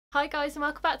Hi guys and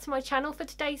welcome back to my channel. For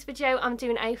today's video I'm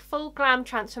doing a full glam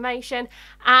transformation,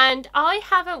 and I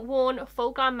haven't worn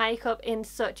full glam makeup in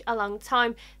such a long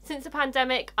time. Since the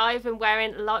pandemic I've been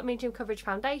wearing light medium coverage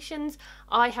foundations.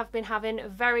 I have been having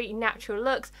very natural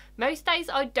looks. Most days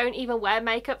I don't even wear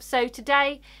makeup, so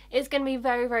today is going to be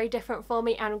very different for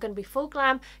me and I'm going to be full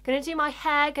glam. Going to do my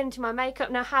hair, going to do my makeup.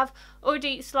 Now I have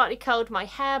already slightly curled my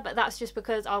hair, but that's just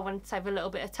because I wanted to save a little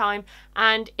bit of time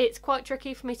and it's quite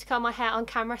tricky for me to curl my hair on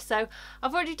camera. So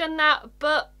I've already done that,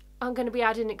 but I'm going to be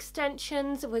adding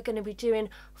extensions. We're going to be doing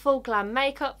full glam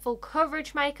makeup, full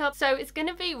coverage makeup. So it's going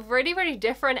to be really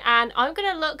different, and I'm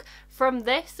going to look from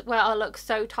this where I look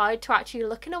so tired to actually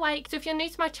looking awake. So if you're new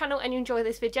to my channel and you enjoy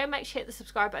this video, make sure you hit the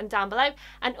subscribe button down below,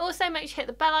 and also make sure you hit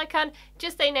the bell icon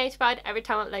just to stay notified every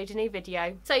time I upload a new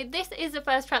video. So this is the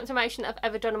first transformation I've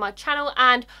ever done on my channel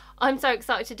and I'm so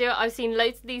excited to do it. I've seen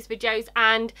loads of these videos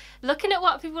and looking at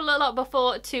what people look like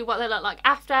before to what they look like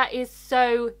after is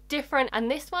so different, and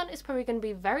this one is probably going to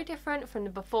be very different from the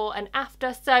before and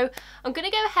after. So I'm going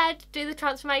to go ahead, do the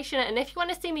transformation, and if you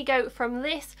want to see me go from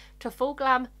this to full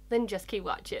glam, then just keep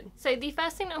watching. So the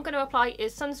first thing I'm going to apply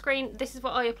is sunscreen. This is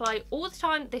what I apply all the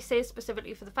time. This is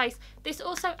specifically for the face. This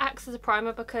also acts as a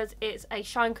primer because it's a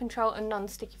shine control and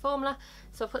non-sticky formula.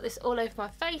 So I'll put this all over my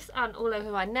face and all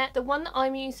over my neck. The one that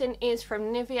I'm using is from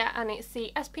Nivea and it's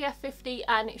the SPF 50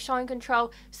 and it's shine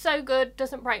control. So good,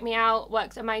 doesn't break me out,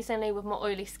 works amazingly with my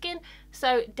oily skin.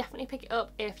 So definitely pick it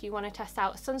up if you want to test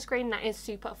out sunscreen that is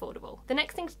super affordable. The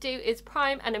next thing to do is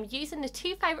prime, and I'm using the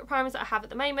two favourite primers that I have at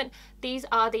the moment. These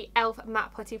are the e.l.f.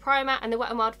 Matte Putty Primer and the Wet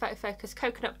n Wild Photofocus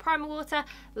Coconut Primer Water.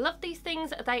 Love these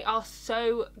things, they are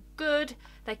so good.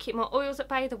 They keep my oils at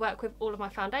bay, they work with all of my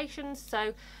foundations.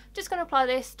 So just going to apply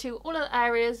this to all of the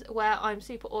areas where I'm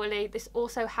super oily. This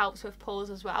also helps with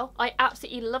pores as well. I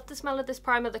absolutely love the smell of this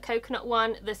primer, the coconut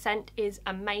one. The scent is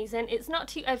amazing. It's not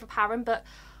too overpowering, but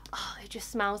oh, it just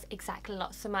smells exactly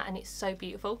like summer and it's so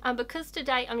beautiful. And because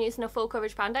today I'm using a full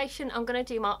coverage foundation, I'm going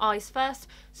to do my eyes first.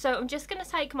 So I'm just going to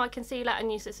take my concealer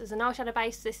and use this as an eyeshadow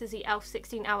base. This is the e.l.f.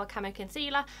 16 Hour Camo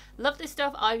Concealer. Love this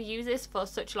stuff. I've used this for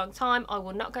such a long time. I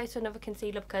will not go to another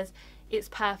concealer because it's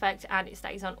perfect and it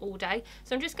stays on all day.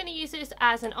 So I'm just going to use this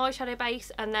as an eyeshadow base,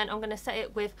 and then I'm going to set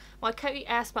it with my Coty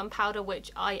Airspun powder,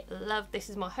 which I love. This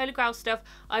is my holy grail stuff.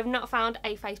 I've not found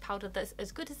a face powder that's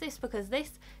as good as this because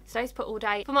this stays put all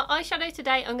day. For my eyeshadow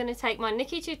today, I'm going to take my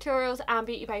Nikkie Tutorials and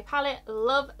Beauty Bay palette.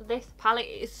 Love this palette,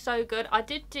 it is so good. I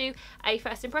did do a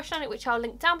first impression on it, which I'll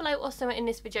link down below or somewhere in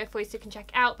this video for you so you can check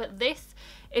it out, but this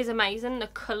is amazing. The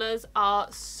colours are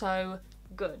so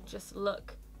good. Just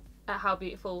look at how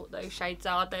beautiful those shades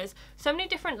are. There's so many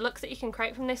different looks that you can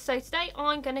create from this. So today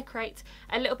I'm going to create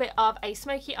a little bit of a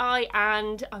smoky eye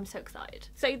and I'm so excited.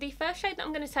 So the first shade that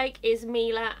I'm going to take is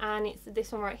Mila, and it's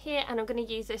this one right here, and I'm going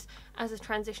to use this as a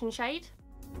transition shade.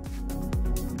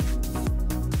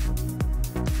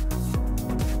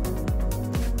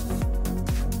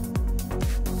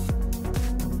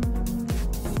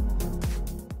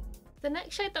 The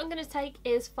next shade that I'm going to take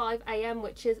is 5 AM,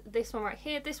 which is this one right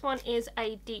here. This one is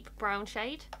a deep brown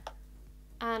shade,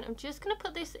 and I'm just going to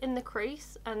put this in the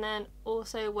crease and then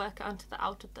also work it onto the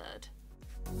outer third.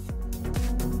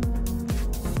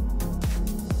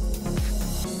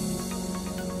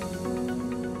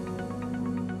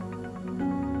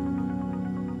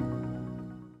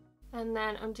 And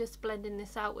then I'm just blending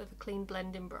this out with a clean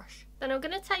blending brush. Then I'm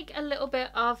going to take a little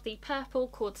bit of the purple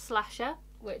called Slasher,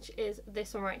 which is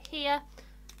this one right here,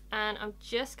 and I'm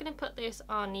just going to put this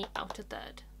on the outer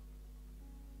third.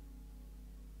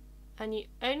 And you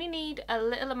only need a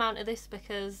little amount of this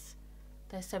because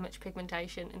there's so much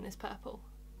pigmentation in this purple.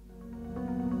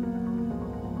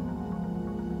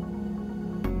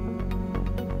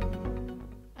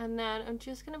 And then I'm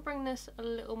just going to bring this a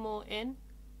little more in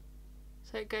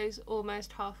so it goes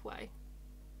almost halfway.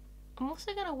 I'm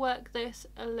also going to work this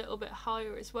a little bit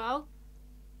higher as well,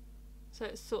 so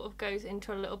it sort of goes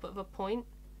into a little bit of a point,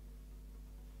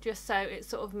 just so it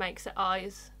sort of makes the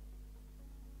eyes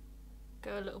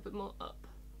go a little bit more up.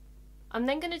 I'm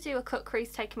then going to do a cut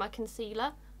crease taking my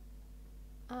concealer,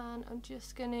 and I'm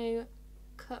just going to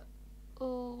cut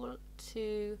all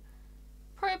to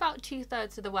probably about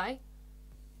 2/3 of the way.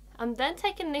 I'm then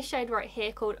taking this shade right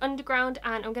here called Underground,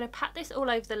 and I'm going to pat this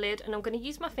all over the lid, and I'm going to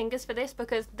use my fingers for this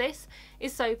because this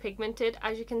is so pigmented.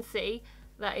 As you can see,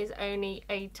 that is only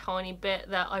a tiny bit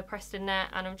that I pressed in there,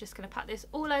 and I'm just going to pat this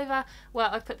all over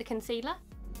where I put the concealer.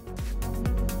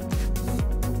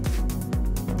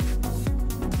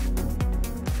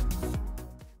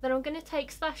 Then I'm going to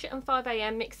take Slasher and 5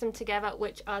 AM, mix them together,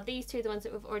 which are these two, the ones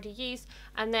that we've already used,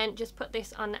 and then just put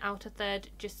this on the outer third,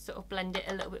 just sort of blend it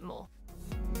a little bit more.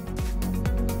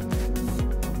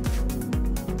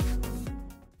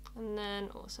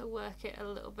 also work it a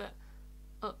little bit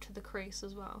up to the crease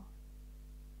as well.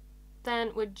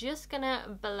 Then we're just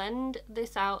gonna blend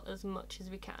this out as much as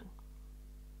we can.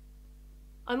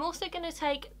 I'm also going to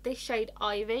take this shade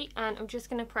Ivy and I'm just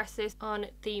going to press this on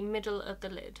the middle of the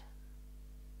lid.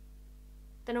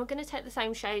 Then I'm going to take the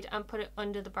same shade and put it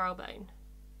under the brow bone.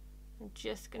 I'm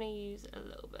just going to use a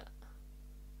little bit.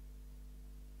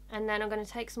 And then I'm going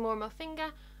to take some more of my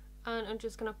finger and I'm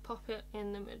just going to pop it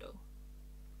in the middle.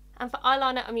 And for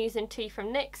eyeliner, I'm using two from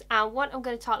NYX, and one I'm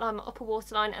going to tightline my upper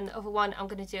waterline and the other one I'm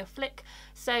going to do a flick.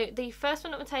 So the first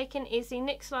one that I'm taking is the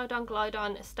NYX Slide On Glide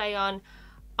On Stay On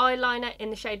eyeliner in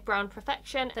the shade Brown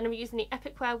Perfection. Then I'm using the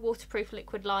Epic Wear waterproof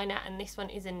liquid liner, and this one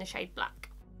is in the shade Black.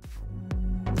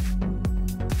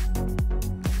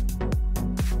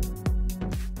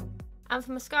 And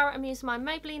for mascara, I'm using my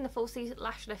Maybelline the Falsies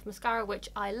Lash Lift Mascara, which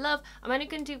I love. I'm only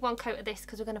going to do one coat of this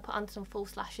because we're going to put on some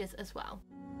false lashes as well.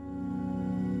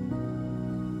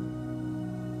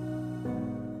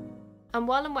 And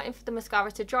while I'm waiting for the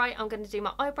mascara to dry, I'm going to do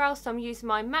my eyebrows. So I'm using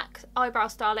my MAC eyebrow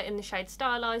styler in the shade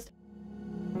Stylized.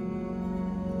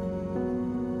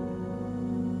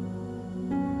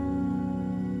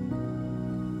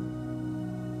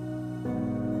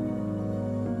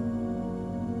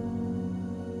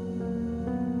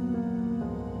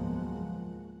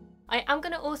 I am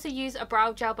going to also use a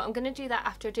brow gel, but I'm going to do that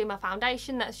after I do my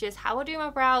foundation. That's just how I do my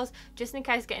brows, just in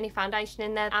case I get any foundation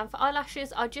in there. And for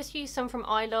eyelashes, I just use some from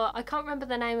Eylure. I can't remember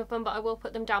the name of them, but I will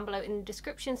put them down below in the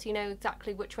description so you know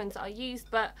exactly which ones I used.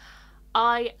 But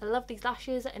I love these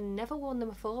lashes and never worn them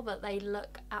before, but they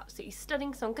look absolutely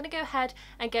stunning. So I'm going to go ahead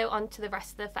and go on to the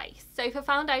rest of the face. So for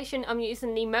foundation, I'm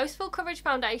using the most full coverage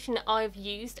foundation I've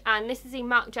used, and this is the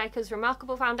Marc Jacobs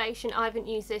Remarkable Foundation. I haven't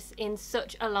used this in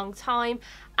such a long time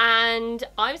and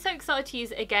I'm so excited to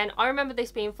use it again. I remember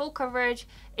this being full coverage,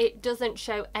 it doesn't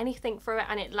show anything through it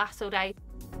and it lasts all day.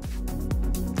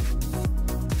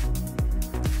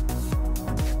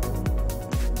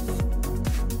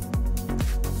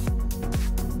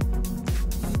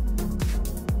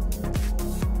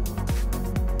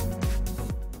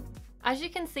 As you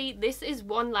can see, this is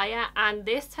one layer and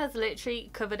this has literally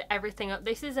covered everything up.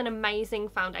 This is an amazing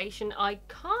foundation. I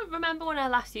can't remember when I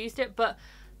last used it, but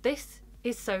this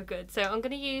is so good. So I'm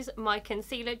going to use my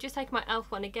concealer, just take my e.l.f.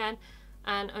 one again,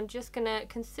 and I'm just going to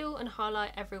conceal and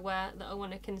highlight everywhere that I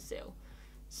want to conceal.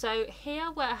 So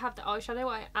here where I have the eyeshadow,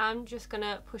 I am just going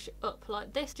to push it up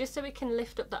like this, just so we can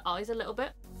lift up the eyes a little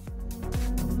bit.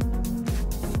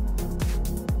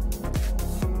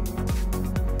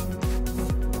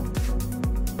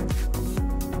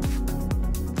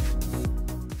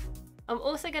 I'm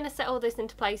also going to set all this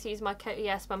into place using my Coty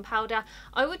Airspun powder.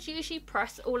 I would usually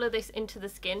press all of this into the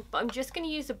skin, but I'm just going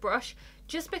to use a brush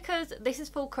just because this is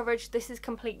full coverage, this is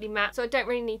completely matte, so I don't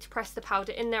really need to press the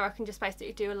powder in there. I can just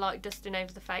basically do a light dusting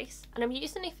over the face. And I'm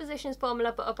using the Physicians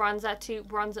Formula Butter Bronzer to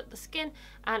bronze up the skin,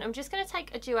 and I'm just going to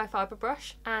take a duo fibre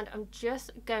brush and I'm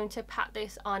just going to pat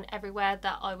this on everywhere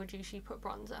that I would usually put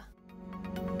bronzer.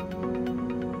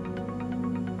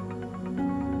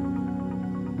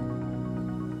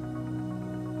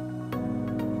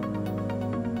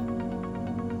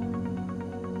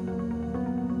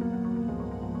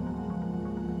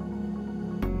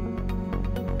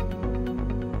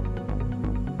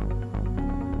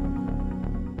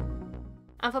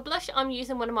 And for blush, I'm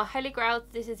using one of my holy grails.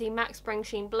 This is the MAC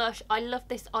Springsheen blush. I love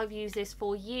this. I've used this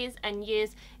for years and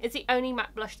years. It's the only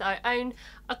matte blush that I own.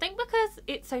 I think because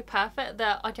it's so perfect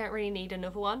that I don't really need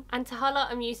another one. And to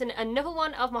highlight, I'm using another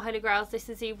one of my holy grails. This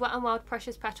is the Wet n Wild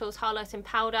Precious Petals highlighting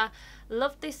powder.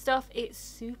 Love this stuff. It's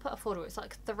super affordable. It's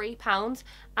like £3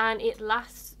 and it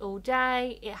lasts all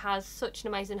day. It has such an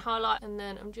amazing highlight. And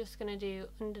then I'm just going to do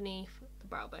underneath the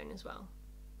brow bone as well.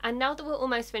 And now that we're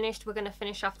almost finished, we're going to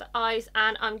finish off the eyes,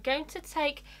 and I'm going to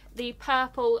take the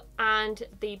purple and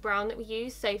the brown that we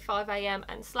used, so 5am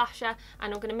and Slasher,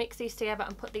 and I'm going to mix these together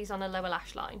and put these on the lower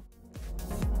lash line.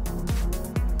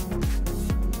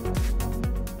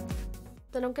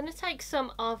 Then I'm going to take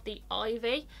some of the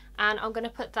Ivy and I'm going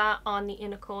to put that on the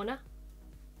inner corner.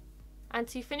 And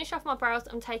to finish off my brows,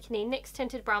 I'm taking the NYX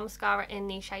Tinted Brow Mascara in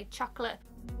the shade Chocolate.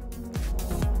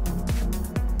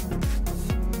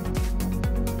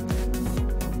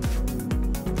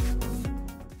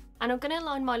 And I'm going to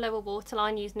line my lower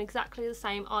waterline using exactly the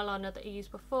same eyeliner that I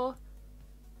used before.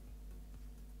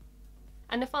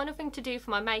 And the final thing to do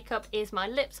for my makeup is my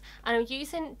lips, and I'm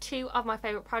using two of my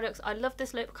favourite products. I love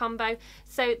this lip combo.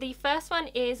 So the first one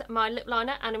is my lip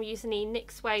liner, and I'm using the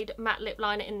NYX Suede matte lip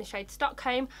liner in the shade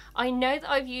Stockholm. I know that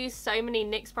I've used so many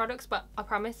NYX products, but I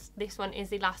promise this one is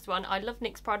the last one. I love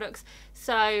NYX products,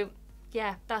 so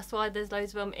yeah, that's why there's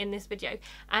loads of them in this video.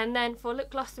 And then for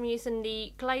lip gloss, I'm using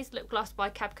the Glazed lip gloss by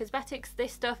Cab Cosmetics.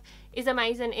 This stuff is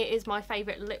amazing. It is my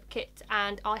favourite lip kit,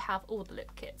 and I have all the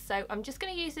lip kits. So I'm just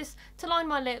going to use this to line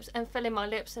my lips and fill in my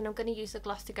lips, and I'm going to use the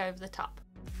gloss to go over the top.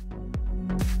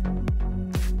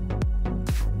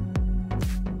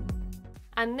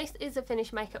 And this is a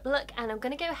finished makeup look, and I'm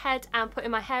going to go ahead and put in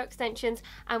my hair extensions,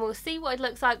 and we'll see what it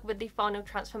looks like with the final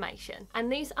transformation.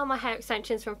 And these are my hair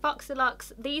extensions from Foxy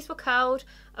Locks. These were curled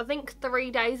I think 3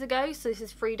 days ago, so this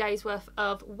is 3 days worth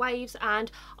of waves,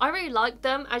 and I really like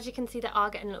them. As you can see, they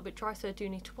are getting a little bit dry, so I do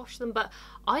need to wash them, but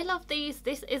I love these.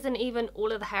 This isn't even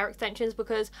all of the hair extensions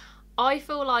because I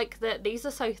feel like that these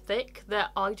are so thick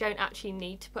that I don't actually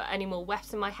need to put any more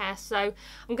wefts in my hair. So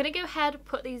I'm going to go ahead and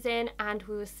put these in, and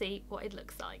we will see what it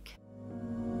looks like.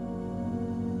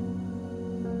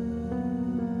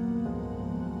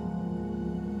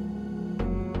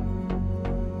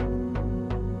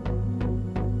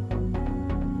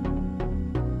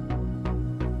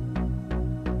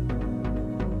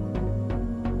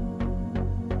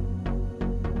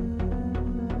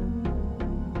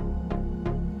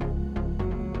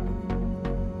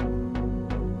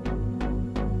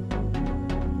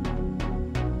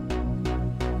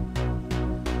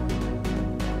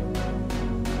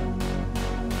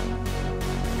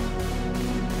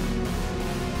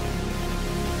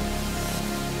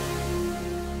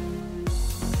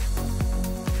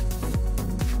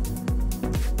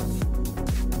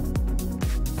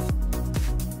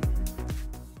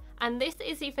 And this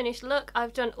is the finished look.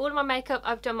 I've done all of my makeup,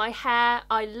 I've done my hair.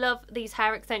 I love these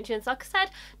hair extensions. Like I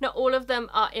said, not all of them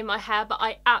are in my hair, but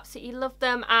I absolutely love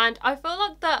them, and I feel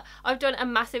like that I've done a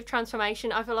massive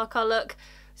transformation. I feel like I look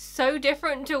so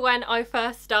different to when I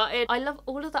first started. I love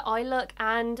all of the eye look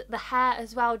and the hair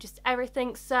as well, just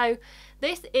everything. So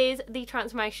this is the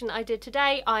transformation I did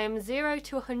today. I am 0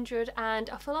 to 100,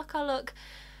 and I feel like I look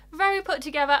very put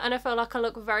together, and I feel like I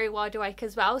look very wide awake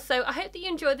as well. So I hope that you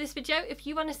enjoyed this video. If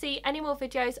you want to see any more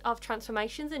videos of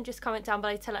transformations, then just comment down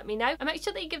below to let me know, and make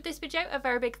sure that you give this video a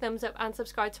very big thumbs up and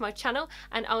subscribe to my channel,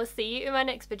 and I will see you in my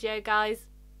next video, guys.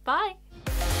 Bye.